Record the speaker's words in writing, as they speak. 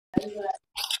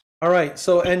All right.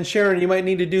 So, and Sharon, you might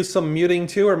need to do some muting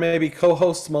too, or maybe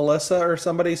co-host Melissa or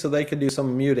somebody so they could do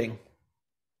some muting.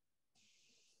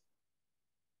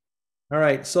 All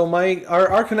right. So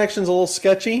our connection's a little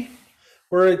sketchy.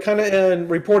 We're kind of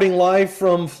reporting live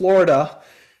from Florida,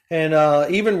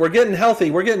 and even we're getting healthy.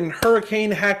 We're getting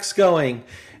hurricane hacks going,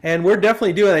 and we're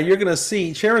definitely doing that. You're going to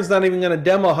see. Sharon's not even going to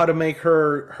demo how to make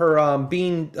her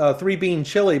bean 3 bean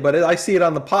chili, but I see it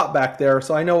on the pot back there,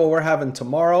 so I know what we're having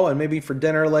tomorrow and maybe for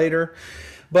dinner later.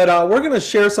 But we're going to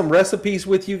share some recipes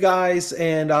with you guys.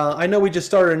 And I know we just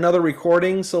started another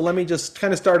recording, so let me just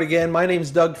kind of start again. My name's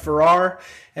Doug Farrar,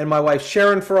 and my wife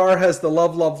Sharon Farrar has the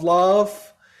Love, Love, Love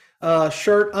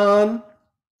shirt on.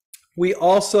 We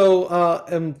also,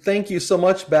 and thank you so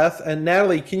much, Beth. And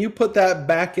Natalie, can you put that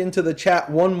back into the chat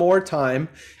one more time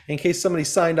in case somebody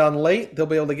signed on late? They'll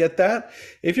be able to get that.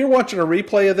 If you're watching a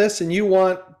replay of this and you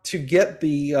want to get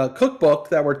the cookbook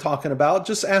that we're talking about,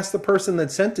 just ask the person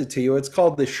that sent it to you. It's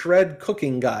called the Shred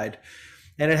Cooking Guide,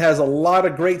 and it has a lot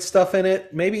of great stuff in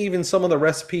it, maybe even some of the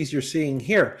recipes you're seeing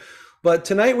here. But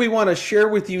tonight we want to share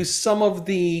with you some of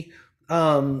the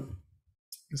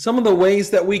ways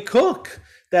that we cook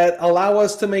that allow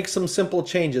us to make some simple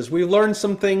changes. We've learned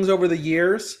some things over the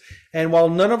years, and while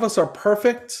none of us are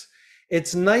perfect,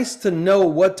 it's nice to know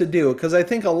what to do, because I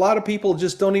think a lot of people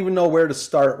just don't even know where to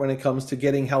start when it comes to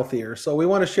getting healthier. So we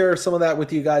want to share some of that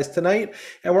with you guys tonight.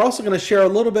 And we're also going to share a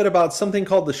little bit about something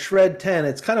called the Shred 10.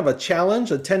 It's kind of a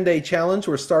challenge, a 10-day challenge.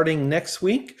 We're starting next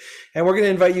week, and we're going to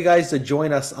invite you guys to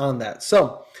join us on that.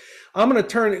 So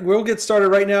we'll get started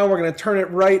right now. We're going to turn it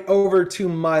right over to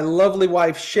my lovely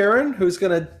wife, Sharon, who's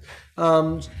going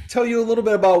to tell you a little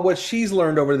bit about what she's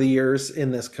learned over the years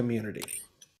in this community.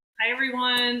 Hi,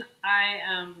 everyone. I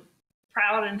am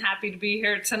proud and happy to be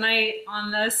here tonight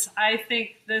on this. I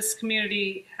think this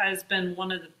community has been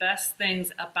one of the best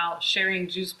things about sharing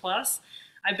Juice Plus.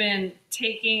 I've been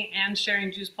taking and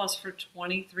sharing Juice Plus for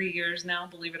 23 years now,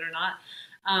 believe it or not.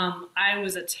 I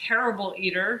was a terrible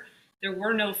eater. There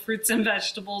were no fruits and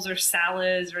vegetables or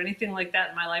salads or anything like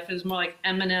that in my life. It was more like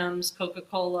M&Ms,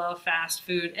 Coca-Cola, fast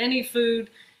food, any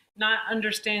food, not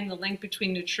understanding the link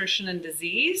between nutrition and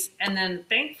disease. And then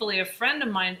thankfully, a friend of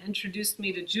mine introduced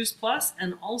me to Juice Plus,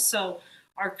 and also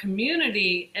our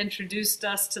community introduced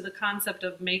us to the concept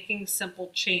of making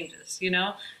simple changes. You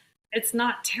know, it's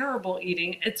not terrible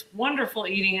eating, it's wonderful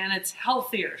eating, and it's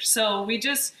healthier. So we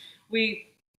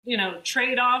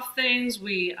trade off things.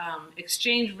 We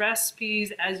exchange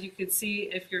recipes. As you can see,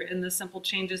 if you're in the Simple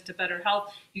Changes to Better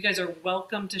Health, you guys are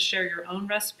welcome to share your own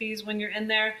recipes when you're in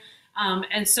there.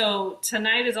 And so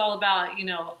tonight is all about,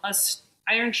 us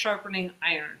iron sharpening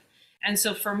iron. And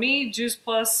so for me, Juice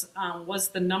Plus was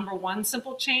the #1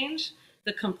 simple change.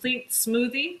 The complete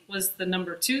smoothie was the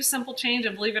 #2 simple change.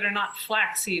 And believe it or not,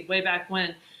 flaxseed way back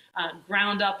when,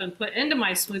 ground up and put into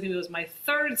my smoothie was my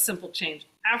 3rd simple change.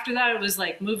 After that, it was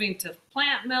like moving to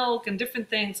plant milk and different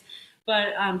things.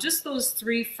 But just those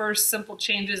 3 first simple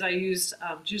changes, I used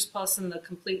Juice Plus and the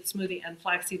complete smoothie and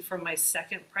flaxseed for my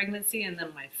 2nd pregnancy, and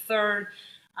then my 3rd.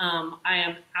 I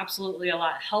am absolutely a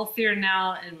lot healthier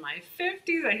now in my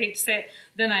 50s, I hate to say it,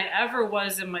 than I ever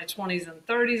was in my 20s and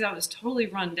 30s. I was totally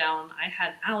run down. I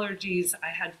had allergies. I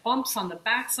had bumps on the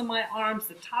backs of my arms,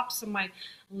 the tops of my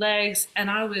legs, and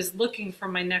I was looking for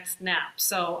my next nap.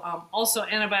 So also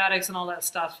antibiotics and all that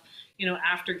stuff,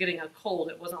 after getting a cold.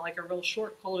 It wasn't like a real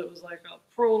short cold. It was like a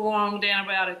prolonged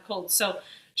antibiotic cold. So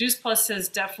Juice Plus has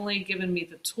definitely given me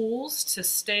the tools to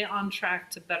stay on track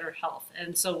to better health.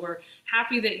 And so we're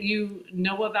happy that you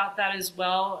know about that as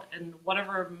well, in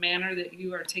whatever manner that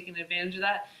you are taking advantage of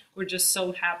that. We're just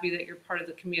so happy that you're part of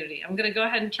the community. I'm going to go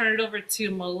ahead and turn it over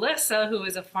to Melissa, who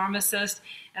is a pharmacist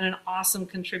and an awesome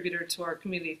contributor to our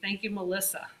community. Thank you,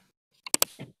 Melissa.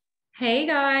 Hey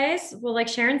guys. Well, like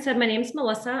Sharon said, my name is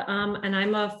Melissa, and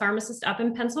I'm a pharmacist up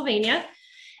in Pennsylvania.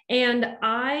 And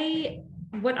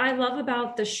what I love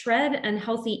about the Shred and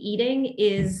healthy eating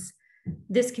is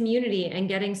this community and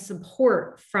getting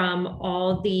support from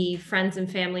all the friends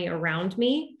and family around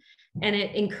me. And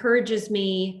it encourages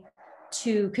me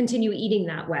to continue eating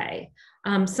that way.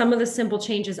 Some of the simple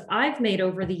changes I've made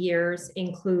over the years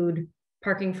include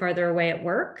parking farther away at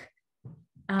work,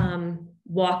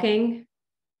 walking.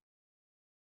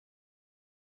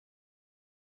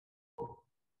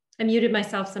 I muted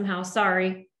myself somehow,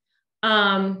 sorry.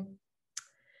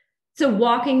 So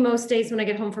walking most days when I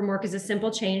get home from work is a simple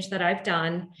change that I've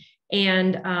done.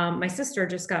 And my sister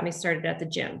just got me started at the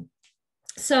gym.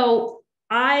 So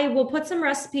I will put some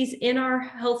recipes in our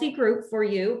healthy group for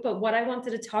you, but what I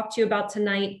wanted to talk to you about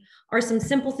tonight are some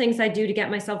simple things I do to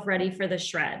get myself ready for the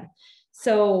shred.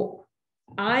 So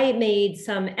I made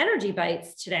some energy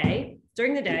bites today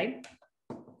during the day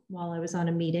while I was on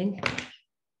a meeting.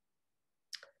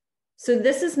 So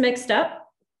this is mixed up.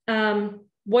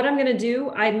 What I'm going to do,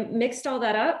 I mixed all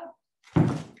that up.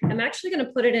 I'm actually going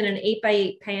to put it in an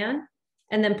 8x8 pan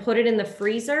and then put it in the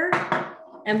freezer.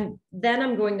 And then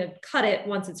I'm going to cut it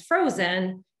once it's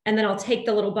frozen. And then I'll take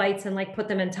the little bites and like put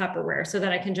them in Tupperware so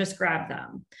that I can just grab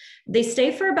them. They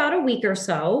stay for about a week or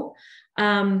so.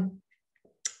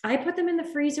 I put them in the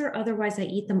freezer. Otherwise I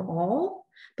eat them all,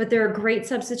 but they're a great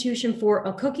substitution for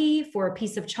a cookie, for a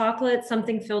piece of chocolate,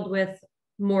 something filled with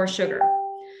more sugar.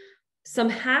 Some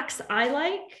hacks I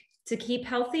like to keep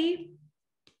healthy: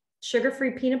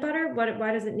 sugar-free peanut butter.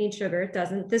 Why does it need sugar? It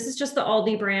doesn't. This is just the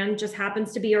Aldi brand, just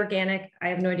happens to be organic. I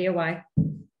have no idea why.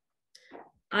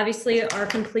 Obviously our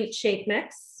complete shake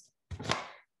mix.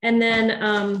 And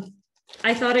then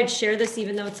I thought I'd share this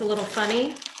even though it's a little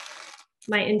funny.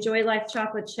 My Enjoy Life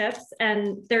chocolate chips,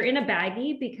 and they're in a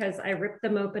baggie because I ripped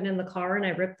them open in the car and I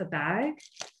ripped the bag.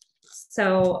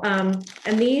 So,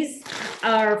 and these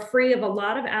are free of a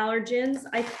lot of allergens.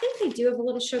 I think they do have a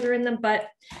little sugar in them, but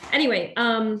anyway,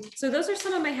 so those are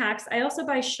some of my hacks. I also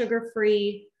buy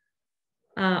sugar-free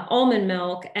almond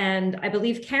milk, and I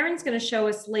believe Karen's going to show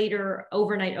us later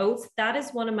overnight oats. That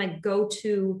is one of my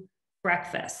go-to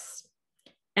breakfasts.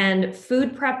 And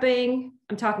food prepping,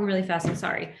 I'm talking really fast, I'm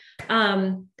sorry.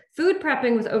 Food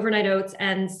prepping with overnight oats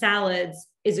and salads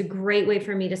is a great way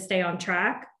for me to stay on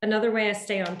track. Another way I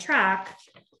stay on track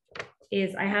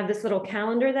is I have this little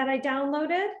calendar that I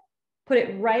downloaded, put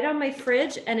it right on my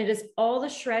fridge, and it is all the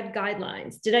shred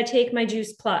guidelines. Did I take my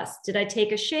Juice Plus? Did I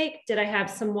take a shake? Did I have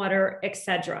some water,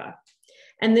 etc.?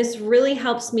 And this really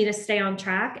helps me to stay on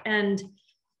track. And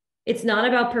it's not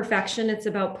about perfection, it's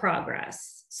about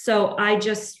progress. So I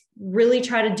just really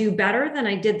try to do better than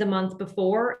I did the month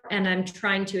before. And I'm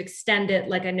trying to extend it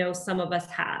like I know some of us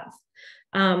have.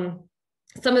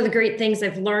 Some of the great things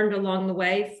I've learned along the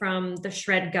way from the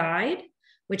Shred Guide,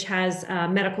 which has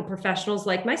medical professionals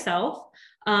like myself,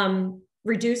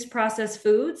 reduce processed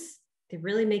foods. They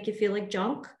really make you feel like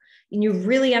junk. And you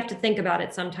really have to think about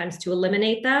it sometimes to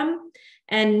eliminate them.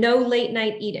 And no late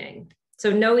night eating. So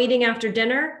no eating after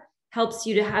dinner helps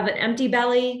you to have an empty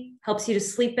belly, helps you to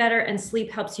sleep better, and sleep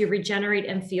helps you regenerate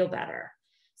and feel better.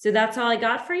 So that's all I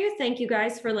got for you. Thank you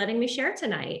guys for letting me share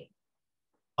tonight.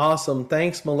 Awesome.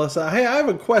 Thanks, Melissa. Hey, I have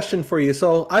a question for you.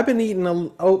 So I've been eating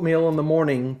oatmeal in the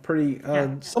morning pretty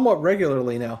somewhat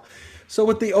regularly now. So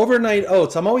with the overnight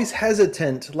oats, I'm always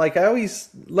hesitant. Like I always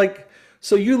like,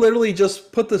 so you literally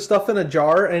just put the stuff in a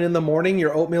jar and in the morning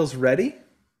your oatmeal's ready?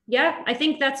 Yeah, I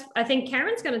think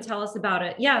Karen's going to tell us about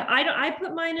it. Yeah, I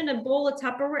put mine in a bowl of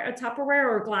Tupperware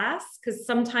or glass, because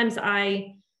sometimes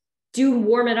I do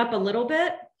warm it up a little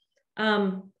bit.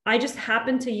 I just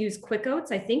happen to use quick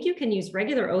oats. I think you can use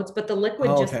regular oats, but the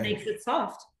liquid just makes it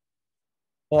soft.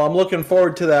 Well, I'm looking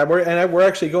forward to that. We're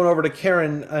actually going over to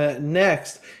Karen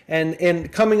next,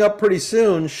 and coming up pretty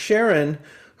soon, Sharon,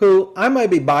 who I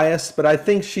might be biased, but I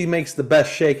think she makes the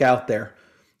best shake out there.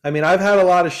 I mean, I've had a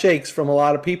lot of shakes from a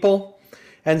lot of people,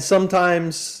 and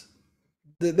sometimes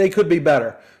they could be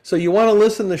better. So you want to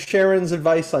listen to Sharon's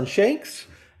advice on shakes,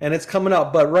 and it's coming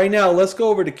up. But right now, let's go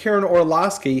over to Karen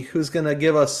Orlowski, who's going to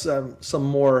give us some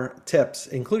more tips,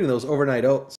 including those overnight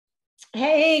oats.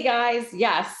 Hey guys,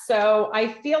 yes. So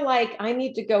I feel like I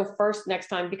need to go first next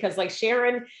time, because like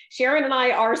Sharon and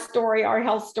I, our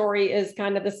health story is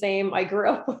kind of the same. I grew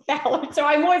up with allergies, so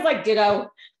I'm always like ditto.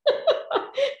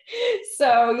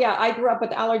 So yeah, I grew up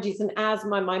with allergies and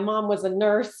asthma. My mom was a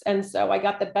nurse, and so I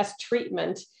got the best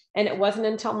treatment. And it wasn't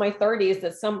until my 30s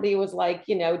that somebody was like,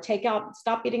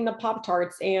 stop eating the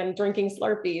Pop-Tarts and drinking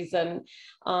Slurpees. And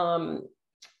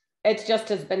it just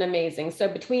has been amazing. So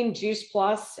between Juice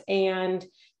Plus and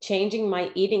changing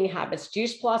my eating habits,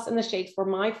 Juice Plus and the shakes were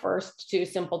my first two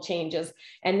simple changes.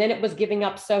 And then it was giving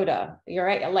up soda. You're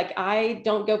right. Like I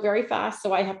don't go very fast.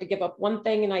 So I have to give up one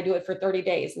thing, and I do it for 30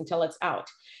 days until it's out.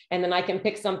 And then I can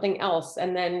pick something else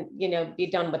and then, be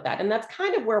done with that. And that's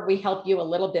kind of where we help you a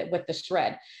little bit with the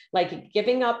shred, like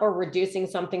giving up or reducing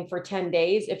something for 10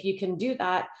 days. If you can do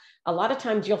that, a lot of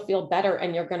times you'll feel better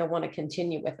and you're going to want to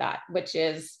continue with that, which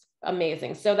is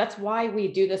amazing. So that's why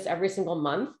we do this every single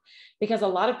month, because a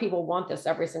lot of people want this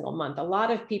every single month. A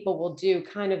lot of people will do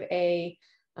kind of a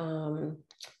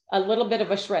little bit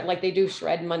of a shred, like they do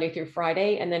shred Monday through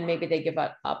Friday, and then maybe they give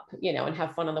up, and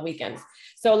have fun on the weekends.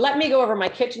 So let me go over. My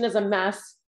kitchen is a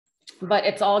mess, but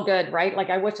it's all good, right? Like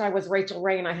I wish I was Rachel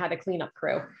Ray and I had a cleanup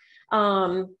crew.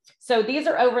 So these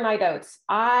are overnight oats.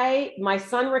 My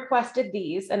son requested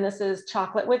these, and this is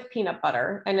chocolate with peanut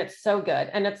butter, and it's so good.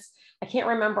 And it's I can't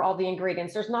remember all the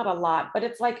ingredients. There's not a lot, but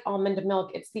it's like almond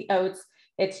milk. It's the oats.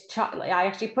 It's chocolate. I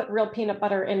actually put real peanut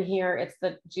butter in here. It's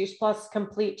the Juice Plus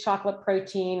Complete Chocolate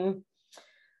Protein.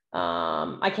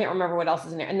 I can't remember what else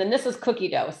is in there. And then this is cookie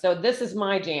dough. So this is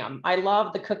my jam. I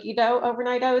love the cookie dough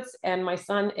overnight oats, and my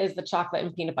son is the chocolate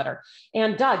and peanut butter.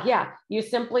 And Doug, yeah, you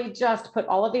simply just put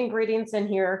all of the ingredients in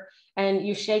here and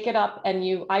you shake it up,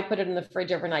 and I put it in the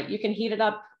fridge overnight. You can heat it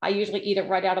up. I usually eat it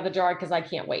right out of the jar because I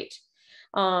can't wait.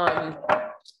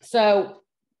 So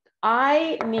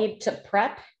I need to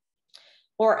prep,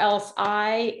 or else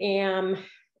I am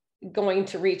going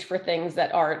to reach for things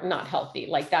that are not healthy.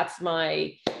 Like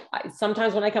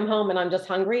sometimes when I come home and I'm just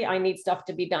hungry, I need stuff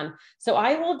to be done. So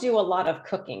I will do a lot of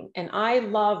cooking, and I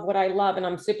love what I love. And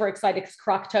I'm super excited because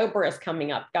Croctober is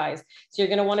coming up, guys. So you're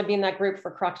going to want to be in that group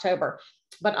for Croctober.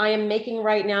 But I am making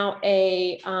right now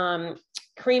a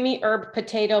creamy herb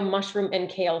potato, mushroom, and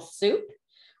kale soup.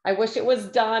 I wish it was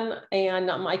done and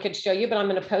I could show you, but I'm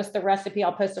going to post the recipe.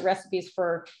 I'll post the recipes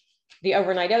for the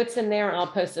overnight oats in there, and I'll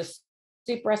post this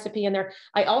soup recipe in there.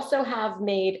 I also have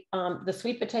made the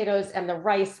sweet potatoes and the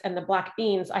rice and the black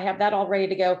beans. I have that all ready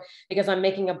to go because I'm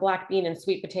making a black bean and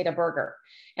sweet potato burger.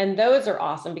 And those are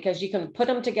awesome because you can put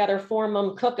them together, form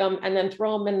them, cook them, and then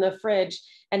throw them in the fridge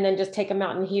and then just take them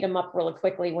out and heat them up really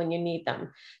quickly when you need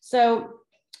them. So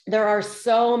there are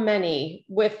so many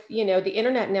with, the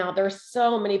internet now, there's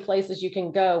so many places you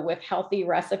can go with healthy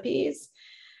recipes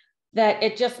that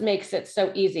it just makes it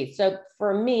so easy. So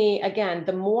for me, again,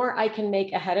 the more I can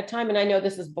make ahead of time, and I know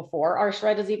this is before our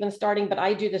shred is even starting, but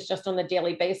I do this just on a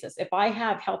daily basis. If I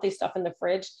have healthy stuff in the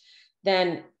fridge,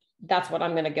 then that's what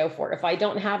I'm going to go for. If I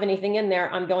don't have anything in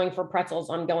there, I'm going for pretzels.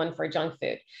 I'm going for junk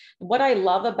food. What I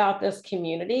love about this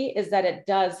community is that it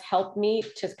does help me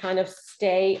to kind of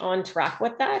stay on track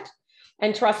with that.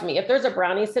 And trust me, if there's a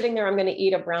brownie sitting there, I'm going to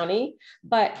eat a brownie,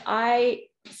 but I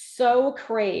so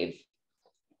crave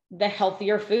the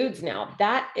healthier foods now.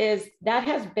 That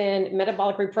has been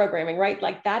metabolic reprogramming, right?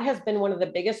 Like that has been one of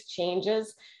the biggest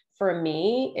changes for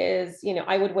me is,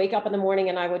 I would wake up in the morning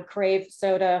and I would crave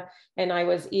soda and I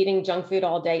was eating junk food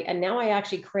all day. And now I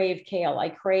actually crave kale. I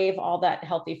crave all that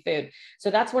healthy food.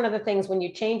 So that's one of the things when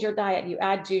you change your diet, you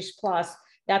add Juice Plus,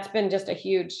 that's been just a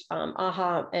huge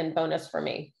aha and bonus for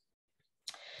me.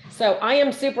 So I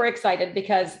am super excited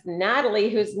because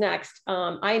Natalie, who's next,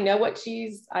 I know what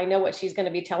she's going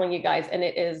to be telling you guys, and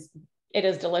it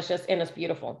is delicious and it's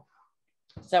beautiful.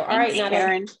 So, all right, Natalie.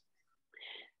 Karen.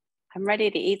 I'm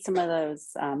ready to eat some of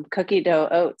those cookie dough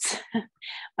oats.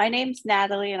 My name's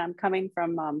Natalie, and I'm coming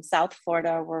from South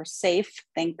Florida. We're safe,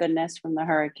 thank goodness, from the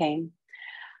hurricane.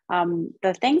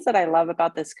 The things that I love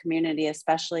about this community,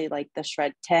 especially like the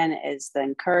Shred 10, is the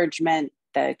encouragement,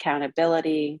 the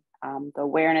accountability, the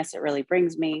awareness it really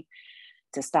brings me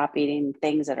to stop eating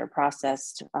things that are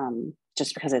processed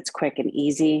just because it's quick and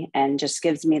easy, and just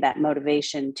gives me that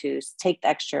motivation to take the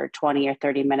extra 20 or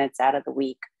 30 minutes out of the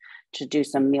week to do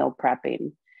some meal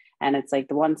prepping. And it's like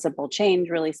the one simple change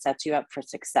really sets you up for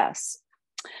success.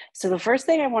 So the first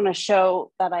thing I want to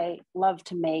show that I love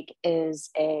to make is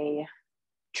a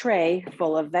tray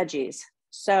full of veggies.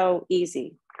 So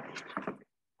easy.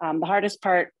 The hardest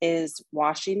part is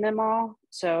washing them all.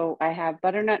 So I have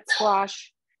butternut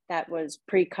squash that was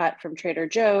pre-cut from Trader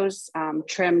Joe's,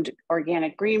 trimmed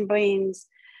organic green beans,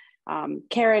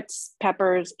 carrots,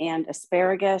 peppers, and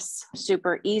asparagus.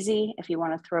 Super easy. If you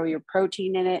want to throw your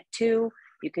protein in it too,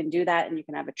 you can do that, and you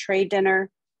can have a tray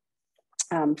dinner.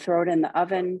 Throw it in the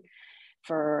oven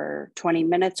for 20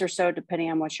 minutes or so, depending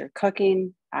on what you're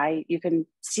cooking. You can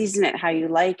season it how you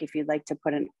like. If you'd like to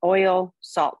put in oil,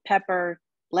 salt, pepper,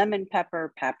 lemon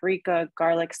pepper, paprika,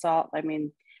 garlic salt. I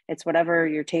mean, it's whatever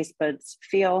your taste buds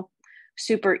feel.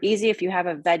 Super easy. If you have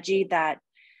a veggie that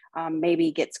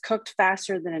maybe gets cooked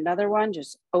faster than another one,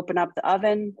 just open up the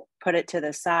oven, put it to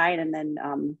the side, and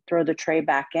then throw the tray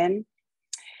back in.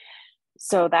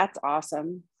 So that's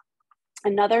awesome.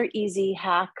 Another easy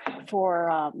hack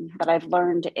for that I've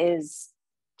learned is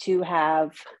to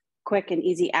have quick and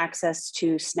easy access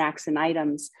to snacks and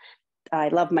items. I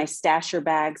love my stasher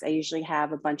bags. I usually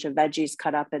have a bunch of veggies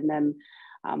cut up in them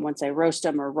once I roast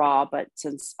them or raw, but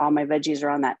since all my veggies are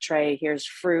on that tray, here's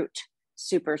fruit,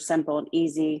 super simple and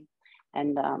easy.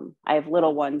 And I have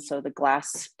little ones, so the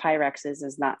glass Pyrexes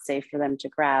is not safe for them to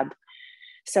grab.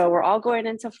 So we're all going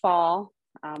into fall,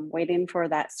 waiting for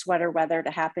that sweater weather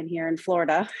to happen here in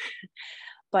Florida.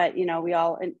 But, we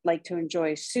all like to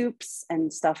enjoy soups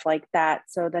and stuff like that.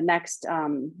 So the next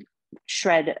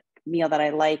shred meal that I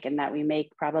like and that we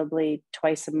make probably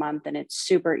twice a month, and it's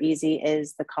super easy,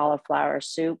 is the cauliflower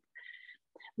soup.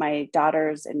 My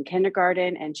daughter's in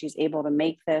kindergarten and she's able to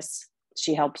make this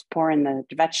She helps pour in the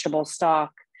vegetable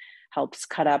stock, helps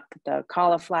cut up the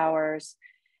cauliflowers.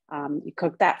 You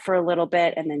cook that for a little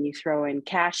bit, and then you throw in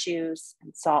cashews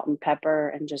and salt and pepper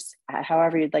and just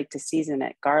however you'd like to season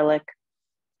it, garlic.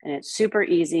 And it's super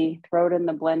easy. Throw it in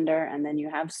the blender, and then you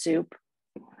have soup.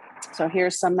 So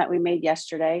here's some that we made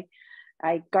yesterday.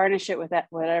 I garnish it with that,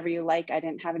 whatever you like. I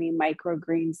didn't have any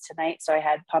microgreens tonight, so I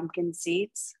had pumpkin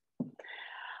seeds.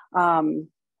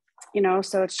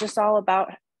 So it's just all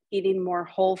about eating more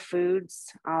whole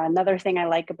foods. Another thing I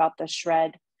like about the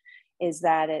shred is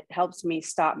that it helps me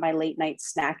stop my late night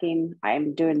snacking.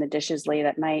 I'm doing the dishes late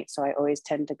at night, so I always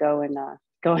tend to go in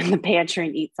the pantry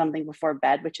and eat something before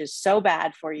bed, which is so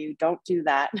bad for you. Don't do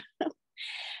that.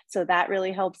 So that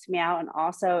really helps me out, and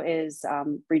also is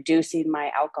reducing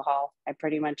my alcohol. I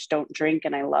pretty much don't drink,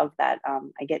 and I love that.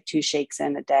 I get 2 shakes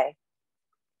in a day.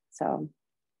 So.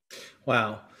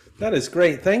 Wow. That is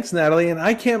great. Thanks, Natalie. And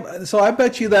I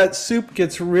bet you that soup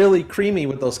gets really creamy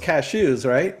with those cashews,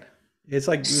 right? It's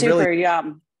like super really,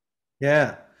 yum.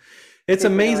 yeah. It's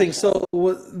Super amazing.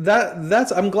 delicious.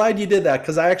 So I'm glad you did that,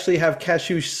 because I actually have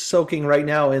cashews soaking right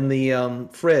now in the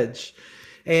fridge.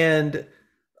 And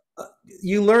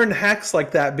you learn hacks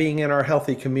like that being in our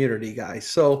healthy community, guys.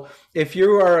 So if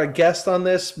you are a guest on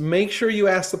this, make sure you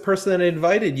ask the person that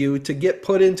invited you to get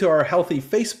put into our healthy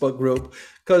Facebook group,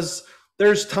 because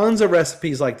there's tons of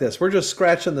recipes like this. We're just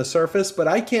scratching the surface, but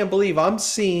I can't believe I'm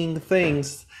seeing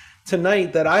things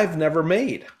tonight that I've never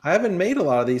made. I haven't made a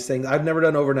lot of these things. I've never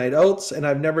done overnight oats, and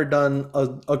I've never done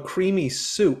a creamy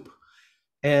soup.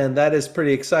 And that is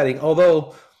pretty exciting.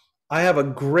 Although I have a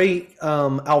great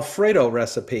Alfredo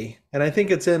recipe, and I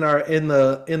think it's in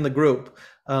the group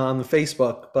on the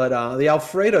Facebook. But the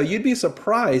Alfredo, you'd be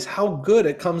surprised how good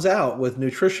it comes out with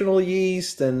nutritional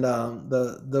yeast and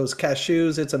those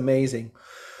cashews. It's amazing.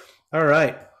 All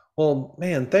right. Well,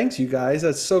 man, thanks you guys.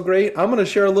 That's so great. I'm going to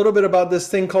share a little bit about this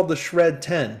thing called the Shred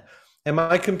 10. And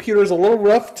my computer's a little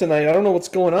rough tonight. I don't know what's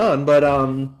going on, but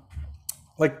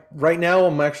like right now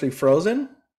I'm actually frozen.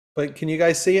 But can you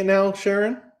guys see it now,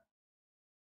 Sharon?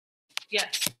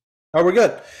 Yes. Oh, we're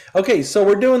good. Okay, so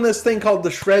we're doing this thing called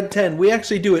the Shred 10. We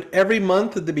actually do it every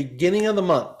month at the beginning of the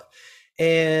month.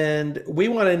 And we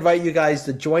want to invite you guys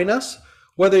to join us,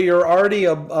 whether you're already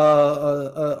a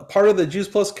part of the Juice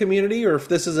Plus community or if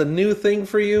this is a new thing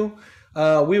for you.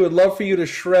 We would love for you to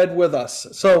shred with us.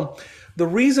 So the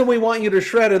reason we want you to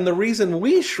shred, and the reason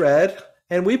we shred,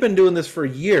 and we've been doing this for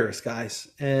years, guys,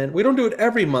 and we don't do it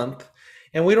every month,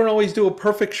 and we don't always do a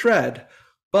perfect shred,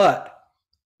 but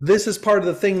this is part of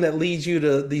the thing that leads you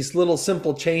to these little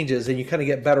simple changes, and you kind of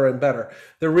get better and better.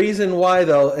 The reason why,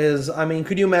 though, is, I mean,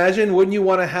 could you imagine, wouldn't you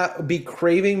want to be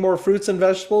craving more fruits and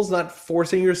vegetables, not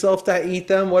forcing yourself to eat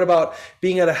them? What about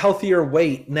being at a healthier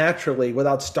weight naturally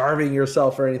without starving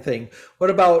yourself or anything?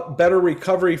 What about better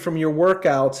recovery from your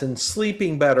workouts and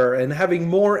sleeping better and having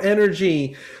more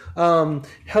energy,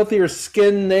 healthier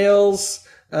skin, nails,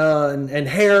 and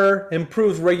hair,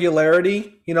 improved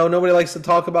regularity? You know, nobody likes to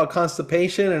talk about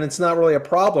constipation, and it's not really a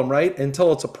problem, right?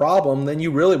 Until it's a problem, then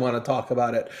you really want to talk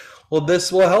about it. Well,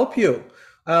 this will help you.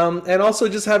 And also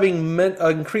just having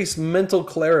increased mental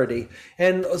clarity.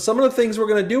 And some of the things we're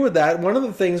going to do with that, one of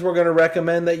the things we're going to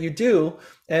recommend that you do,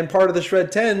 and part of the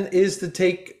Shred 10, is to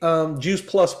take Juice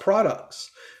Plus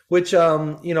products, which,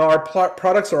 our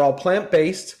products are all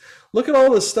plant-based. Look at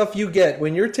all the stuff you get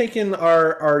when you're taking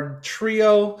our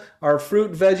trio, our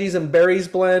fruit, veggies, and berries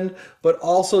blend, but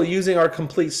also using our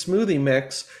complete smoothie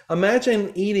mix.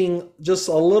 Imagine eating just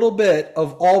a little bit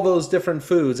of all those different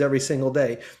foods every single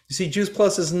day. You see, Juice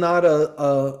Plus is not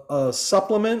a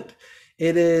supplement.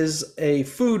 It is a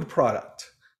food product,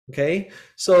 okay?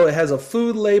 So it has a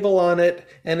food label on it,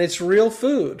 and it's real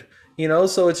food.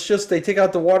 So it's just, they take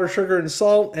out the water, sugar, and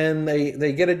salt, and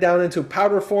they get it down into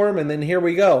powder form, and then here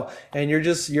we go. And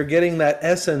you're getting that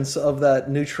essence of that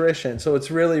nutrition. So it's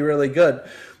really, really good.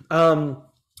 One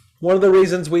of the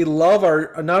reasons we love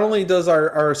not only does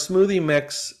our smoothie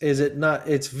mix,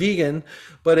 it's vegan,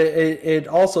 but it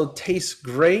also tastes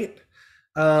great.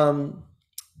 And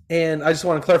I just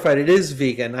want to clarify, it is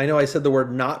vegan. I know I said the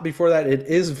word not before that. It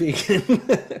is vegan.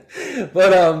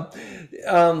 But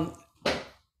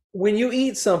when you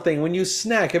eat something, when you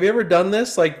snack, have you ever done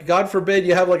this? Like, God forbid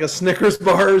you have like a Snickers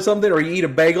bar or something, or you eat a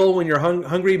bagel when you're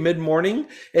hungry mid-morning.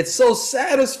 It's so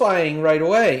satisfying right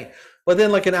away. But then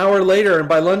like an hour later, and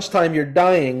by lunchtime, you're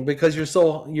dying because you're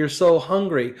so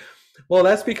hungry. Well,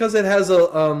 that's because it has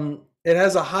a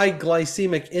high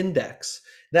glycemic index.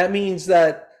 That means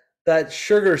that that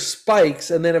sugar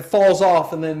spikes and then it falls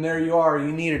off, and then there you are,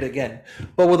 you need it again.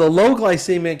 But with a low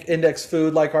glycemic index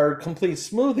food like our complete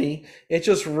smoothie, it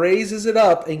just raises it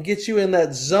up and gets you in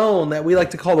that zone that we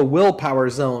like to call the willpower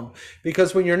zone.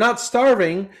 Because when you're not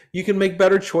starving, you can make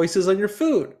better choices on your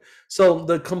food. So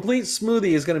the complete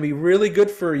smoothie is going to be really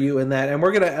good for you in that. And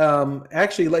we're going to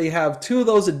actually let you have 2 of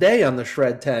those a day on the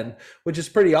Shred 10, which is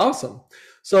pretty awesome.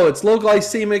 So it's low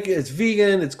glycemic, it's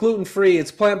vegan, it's gluten-free, it's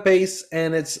plant-based,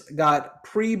 and it's got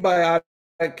prebiotic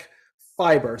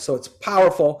fiber. So it's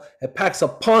powerful, it packs a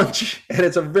punch, and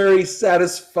it's a very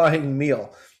satisfying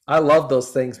meal. I love those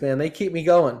things, man. They keep me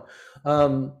going.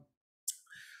 All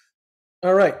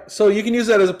right, so you can use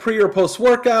that as a pre or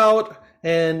post-workout,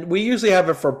 and we usually have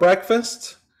it for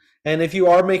breakfast. And if you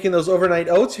are making those overnight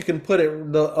oats, you can put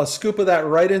a scoop of that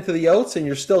right into the oats, and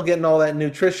you're still getting all that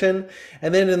nutrition.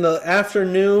 And then in the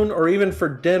afternoon or even for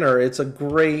dinner, it's a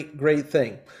great, great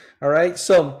thing. All right.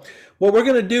 So what we're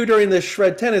going to do during this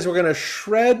Shred 10 is we're going to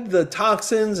shred the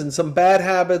toxins and some bad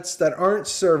habits that aren't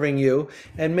serving you.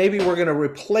 And maybe we're going to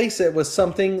replace it with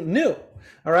something new.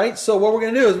 All right. So what we're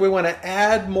going to do is we want to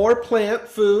add more plant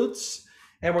foods,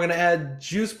 and we're going to add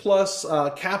Juice Plus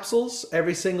capsules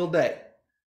every single day.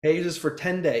 Okay, just for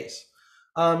 10 days.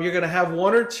 You're going to have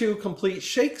 1 or 2 complete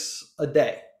shakes a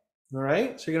day. All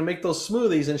right, so you're going to make those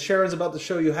smoothies, and Sharon's about to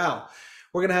show you how.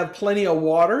 We're going to have plenty of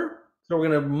water. So we're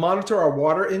going to monitor our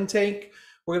water intake.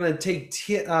 We're going to take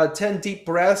 10 deep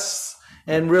breaths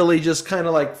and really just kind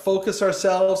of like focus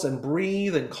ourselves and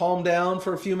breathe and calm down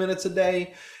for a few minutes a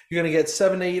day. You're going to get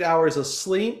 7 to 8 hours of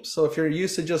sleep. So if you're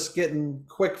used to just getting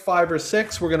quick 5 or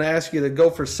 6, we're going to ask you to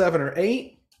go for 7 or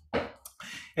 8.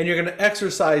 And you're going to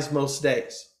exercise most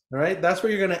days. All right, that's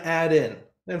what you're going to add in.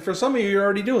 And for some of you, you're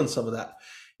already doing some of that.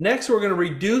 Next, we're going to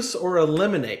reduce or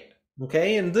eliminate.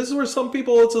 Okay, and this is where some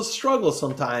people, it's a struggle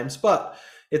sometimes, but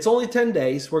it's only 10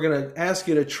 days. We're going to ask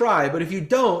you to try, but if you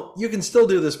don't, you can still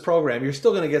do this program. You're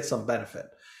still going to get some benefit.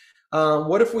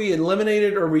 What if we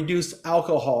eliminated or reduced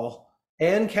alcohol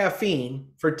and caffeine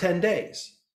for 10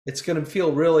 days? It's going to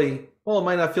feel really, well, it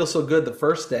might not feel so good the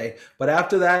first day, but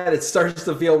after that, it starts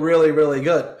to feel really, really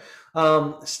good.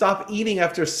 Stop eating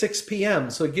after 6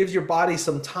 p.m. So it gives your body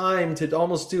some time to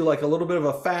almost do like a little bit of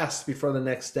a fast before the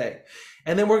next day.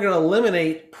 And then we're going to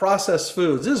eliminate processed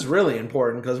foods. This is really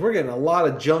important because we're getting a lot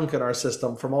of junk in our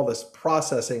system from all this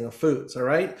processing of foods, all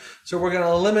right? So we're going to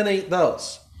eliminate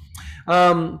those.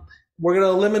 We're going to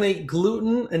eliminate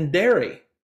gluten and dairy,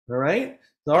 all right?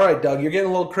 All right, Doug, you're getting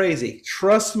a little crazy.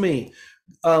 Trust me,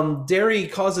 dairy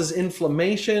causes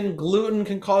inflammation. Gluten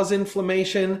can cause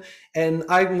inflammation. And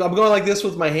I'm going like this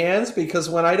with my hands because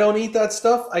when I don't eat that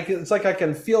stuff, it's like I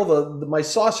can feel my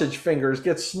sausage fingers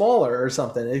get smaller or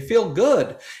something. They feel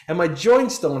good, and my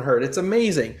joints don't hurt. It's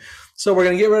amazing. So we're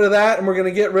going to get rid of that, and we're going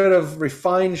to get rid of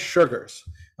refined sugars.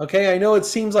 Okay, I know it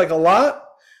seems like a lot,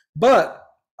 but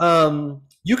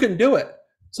you can do it.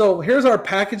 So here's our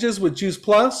packages with Juice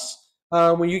Plus.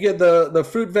 When you get the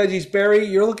fruit, veggies, berry,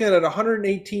 you're looking at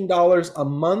 $118 a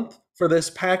month for this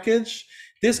package.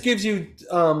 This gives you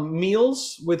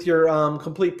meals with your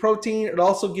complete protein. It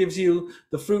also gives you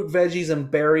the fruit, veggies,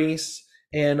 and berries.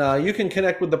 And you can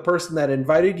connect with the person that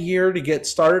invited you here to get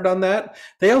started on that.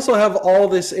 They also have all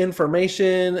this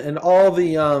information and all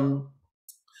the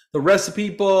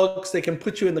recipe books. They can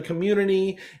put you in the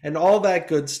community and all that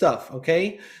good stuff,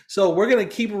 okay? So we're going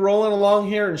to keep rolling along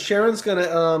here, and Sharon's going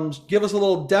to give us a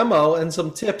little demo and some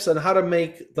tips on how to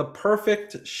make the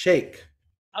perfect shake.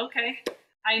 Okay.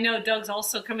 I know Doug's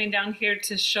also coming down here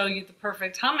to show you the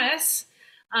perfect hummus.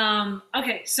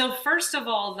 Okay, so first of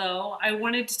all, though, I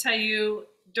wanted to tell you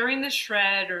during the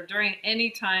shred or during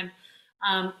any time,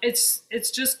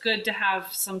 it's just good to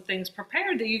have some things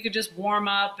prepared that you could just warm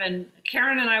up. And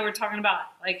Karen and I were talking about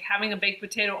like having a baked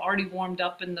potato already warmed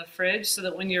up in the fridge so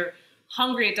that when you're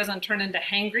hungry, it doesn't turn into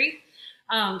hangry.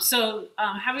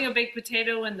 Having a baked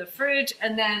potato in the fridge,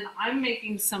 and then I'm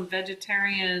making some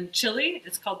vegetarian chili.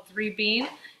 It's called 3-bean,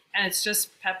 and it's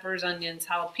just peppers, onions,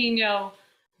 jalapeno,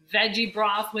 veggie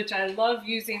broth, which I love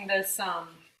using this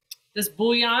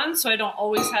bouillon, so I don't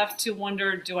always have to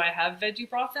wonder, do I have veggie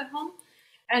broth at home?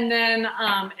 And then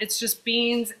it's just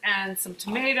beans and some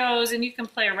tomatoes, and you can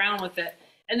play around with it.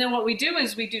 And then what we do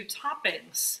is we do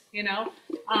toppings, you know.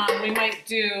 We might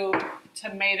do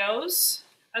tomatoes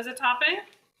as a topping.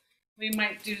 We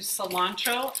might do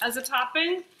cilantro as a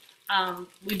topping.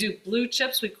 We do blue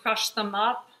chips, we crush them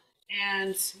up.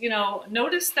 And, you know,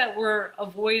 notice that we're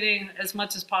avoiding as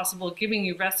much as possible giving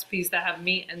you recipes that have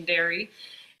meat and dairy.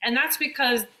 And that's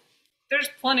because there's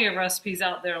plenty of recipes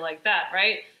out there like that,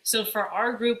 right? So for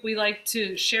our group, we like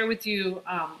to share with you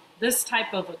this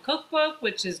type of a cookbook,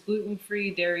 which is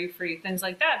gluten-free, dairy-free, things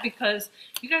like that, because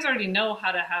you guys already know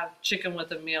how to have chicken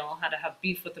with a meal, how to have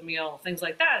beef with a meal, things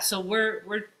like that. So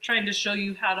we're trying to show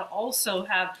you how to also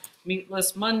have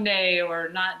meatless Monday, or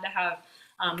not to have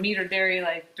meat or dairy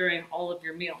like during all of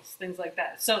your meals, things like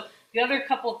that. So the other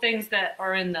couple things that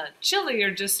are in the chili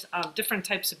are just different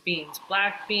types of beans.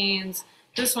 Black beans.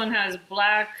 This one has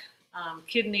black,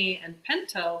 kidney, and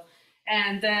pinto.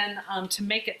 And then to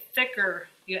make it thicker,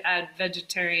 you add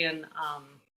vegetarian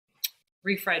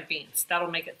refried beans. That'll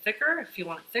make it thicker if you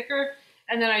want it thicker.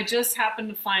 And then I just happened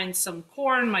to find some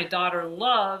corn my daughter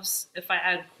loves if I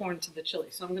add corn to the chili.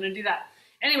 So I'm going to do that.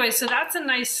 Anyway, so that's a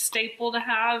nice staple to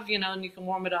have, you know, and you can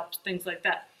warm it up, things like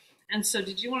that. And so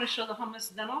did you want to show the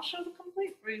hummus? Then I'll show the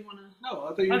complete, or you want to? No, I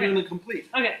thought you were doing the complete.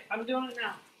 Okay, I'm doing it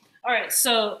now. All right,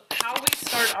 so how we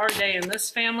start our day in this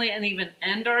family and even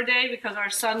end our day, because our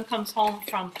son comes home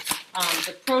from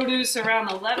the produce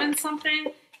around 11 something,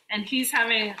 and he's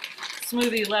having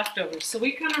smoothie leftovers. So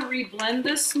we kind of reblend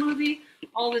this smoothie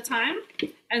all the time.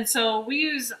 And so we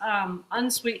use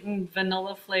unsweetened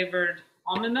vanilla flavored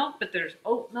almond milk, but there's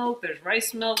oat milk, there's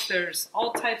rice milk, there's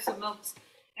all types of milks.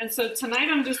 And so tonight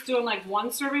I'm just doing like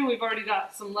one serving. We've already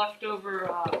got some leftover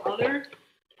other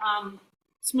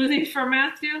smoothie for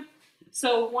Matthew.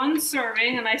 So one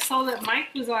serving, and I saw that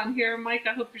Mike was on here. Mike,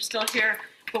 I hope you're still here,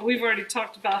 but we've already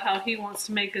talked about how he wants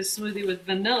to make his smoothie with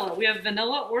vanilla. We have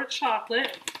vanilla or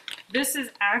chocolate. This is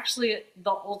actually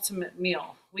the ultimate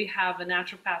meal. We have a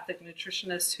naturopathic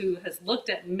nutritionist who has looked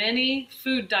at many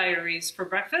food diaries for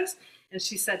breakfast, and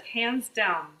she said, hands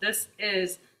down, this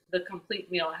is the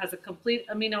complete meal. It has a complete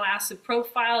amino acid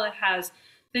profile. It has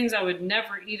things I would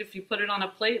never eat if you put it on a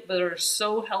plate, but are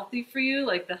so healthy for you,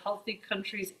 like the healthy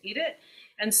countries eat it.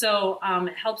 And so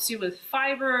it helps you with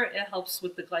fiber. It helps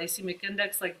with the glycemic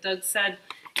index, like Doug said,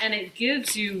 and it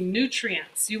gives you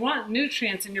nutrients. You want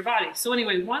nutrients in your body. So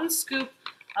anyway, 1 scoop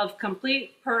of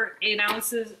complete per 8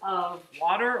 ounces of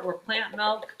water or plant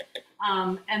milk.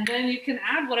 And then you can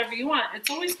add whatever you want. It's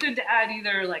always good to add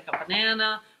either like a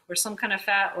banana or some kind of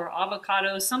fat or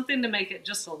avocado, something to make it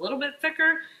just a little bit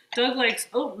thicker. Doug likes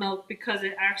oat milk because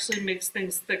it actually makes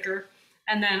things thicker.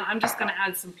 And then I'm just gonna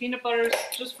add some peanut butter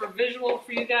just for visual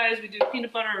for you guys. We do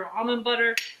peanut butter or almond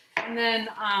butter. And then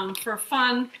for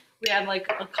fun, we add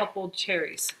like a couple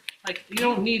cherries. Like you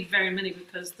don't need very many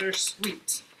because they're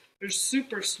sweet. They're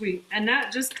super sweet. And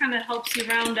that just kind of helps you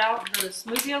round out the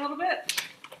smoothie a little bit.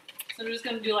 So I'm just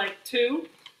gonna do like 2.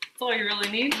 That's all you really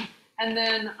need. And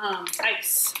then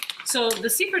ice. So the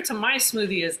secret to my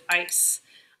smoothie is ice.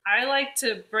 I like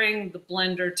to bring the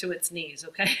blender to its knees,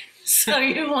 okay? So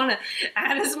you want to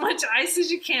add as much ice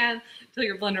as you can until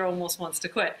your blender almost wants to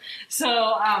quit. So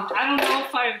I don't know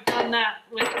if I've done that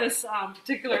with this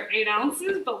particular 8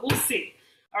 ounces, but we'll see.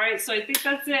 All right, so I think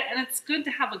that's it. And it's good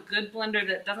to have a good blender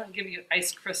that doesn't give you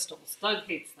ice crystals. Doug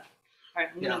hates that. All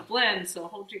right, I'm going to blend, so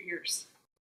hold your ears.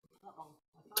 Uh-oh,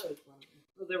 I thought I was blending.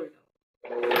 Oh, there we go.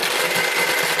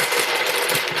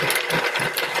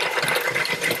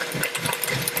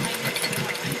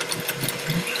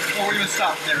 Well, we're going to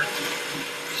stop there.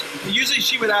 Usually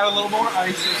she would add a little more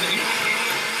ice, I think.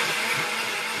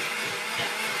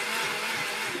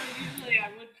 Usually I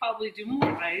would probably do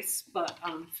more ice, but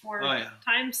for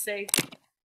time's sake,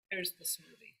 there's the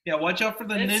smoothie. Yeah, watch out for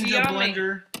the It's Ninja yummy.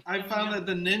 blender. I found that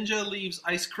the Ninja leaves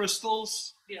ice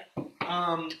crystals. Yeah.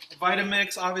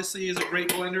 Vitamix obviously is a great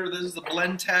blender. This is the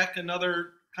Blend Tech,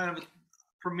 another kind of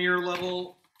premier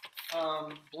level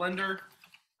blender.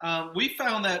 We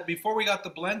found that before we got the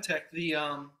Blend Tech, the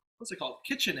what's it called?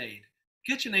 KitchenAid.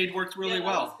 KitchenAid worked really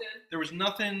well. Was good. There was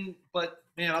nothing but,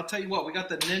 man, I'll tell you what, we got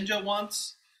the Ninja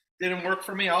once. Didn't work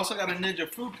for me. I also got a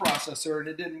Ninja food processor and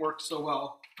it didn't work so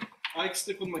well. I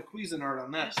stick with my Cuisinart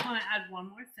on I that. just want to add one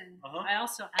more thing. I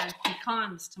also add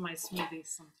pecans to my smoothies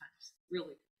sometimes.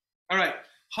 Really. All right,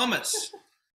 hummus.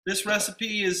 This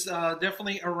recipe is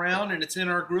definitely around and it's in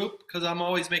our group because I'm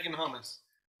always making hummus.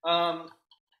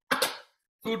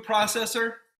 Food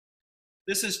processor.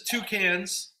 This is 2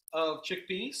 cans of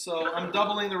chickpeas, so I'm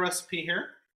doubling the recipe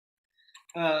here.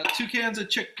 2 cans of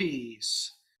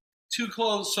chickpeas. 2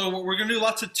 cloves, so we're gonna do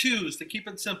lots of 2s to keep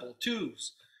it simple,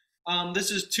 2s.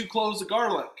 This is 2 cloves of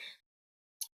garlic.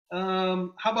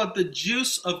 How about the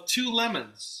juice of 2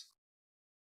 lemons?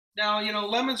 Now, you know,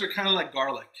 lemons are kind of like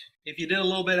garlic. If you did a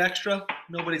little bit extra,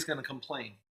 nobody's gonna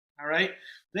complain, all right?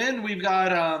 Then we've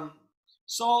got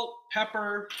salt,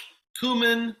 pepper,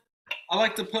 cumin. I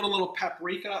like to put a little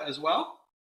paprika as well.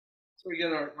 So we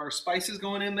get our spices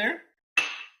going in there.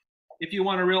 If you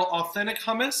want a real authentic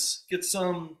hummus, get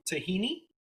some tahini.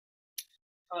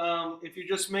 If you're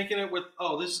just making it with,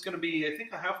 this is going to be, I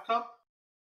think, a 1/2 cup.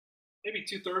 maybe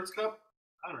 2/3 cup.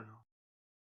 I don't know.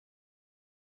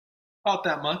 About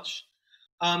that much.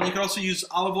 You can also use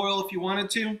olive oil if you wanted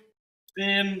to.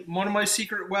 And one of my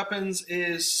secret weapons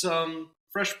is some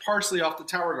fresh parsley off the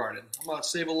Tower Garden. I'm going to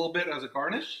save a little bit as a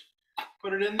garnish.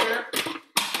 Put it in there.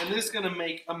 And this is going to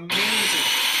make amazing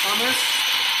hummus.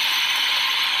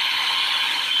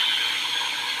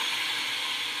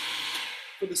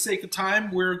 For the sake of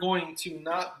time, we're going to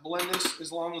not blend this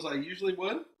as long as I usually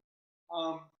would.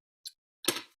 Oh,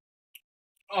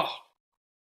 oh,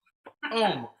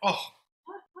 oh.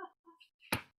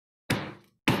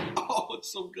 Oh,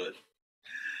 it's so good.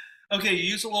 Okay, you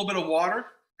use a little bit of water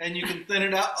and you can thin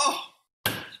it out. Oh,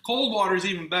 cold water is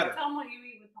even better. Tell them what you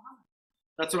eat with the hummus.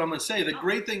 That's what I'm going to say. The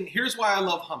great thing, here's why I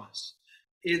love hummus.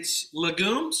 It's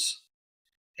legumes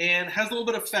and has a little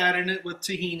bit of fat in it with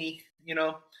tahini, you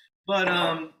know, but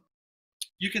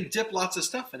you can dip lots of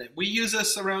stuff in it. We use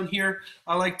this around here.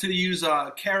 I like to use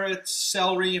carrots,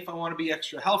 celery if I want to be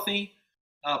extra healthy,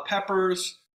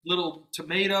 peppers, little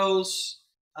tomatoes.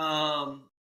 Man,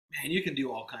 you can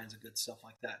do all kinds of good stuff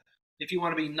like that. If you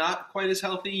want to be not quite as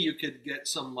healthy, you could get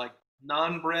some like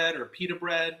naan bread or pita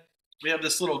bread. We have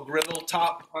this little griddle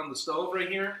top on the stove right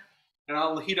here, and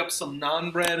I'll heat up some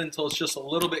naan bread until it's just a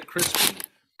little bit crispy.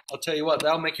 I'll tell you what,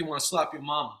 that'll make you want to slap your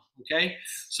mama, okay?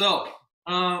 So,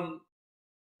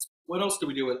 what else do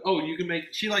we do with it? Oh, you can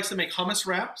make, she likes to make hummus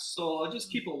wraps, so I'll just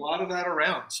keep a lot of that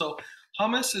around. So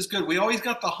hummus is good. We always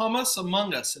got the hummus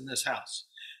among us in this house.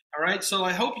 All right, so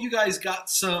I hope you guys got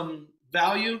some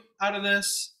value out of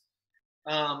this.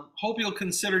 Hope you'll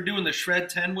consider doing the Shred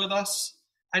 10 with us.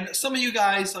 I know some of you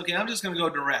guys, okay, I'm just going to go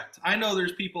direct. I know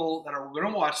there's people that are going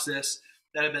to watch this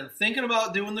that have been thinking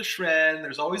about doing the shred, and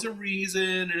there's always a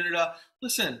reason.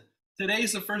 Listen,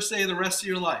 today's the first day of the rest of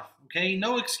your life, okay?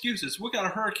 No excuses. We got a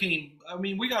hurricane. I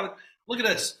mean, we got to, look at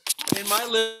this. In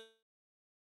my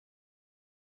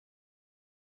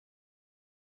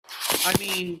I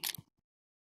mean,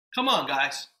 come on,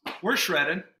 guys. We're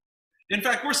shredding. In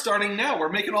fact, we're starting now. We're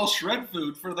making all shred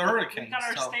food for the hurricane. We got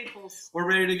our staples. We're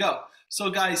ready to go. So,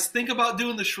 guys, think about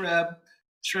doing the shred.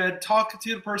 Talk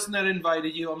to the person that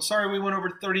invited you. I'm sorry we went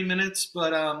over 30 minutes,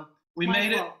 but we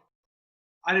made it.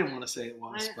 I didn't want to say it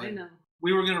was, but I know.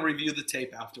 We were going to review the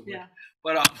tape afterward. Yeah.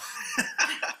 But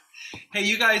hey,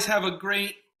 you guys have a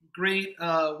great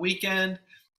weekend.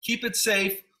 Keep it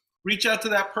safe. Reach out to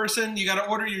that person. You got to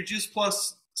order your Juice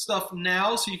Plus stuff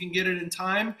now so you can get it in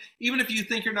time. Even if you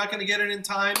think you're not going to get it in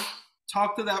time,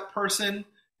 talk to that person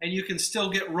and you can still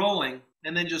get rolling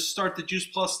and then just start the Juice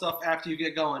Plus stuff after you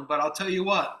get going. But I'll tell you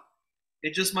what,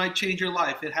 it just might change your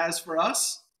life. It has for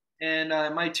us, and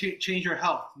it might change your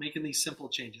health, making these simple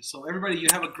changes. So everybody, you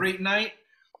have a great night.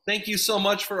 Thank you so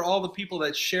much for all the people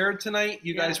that shared tonight.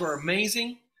 You guys were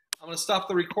amazing. I'm going to stop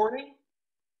the recording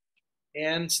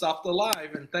and stop the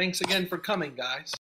live. And thanks again for coming, guys.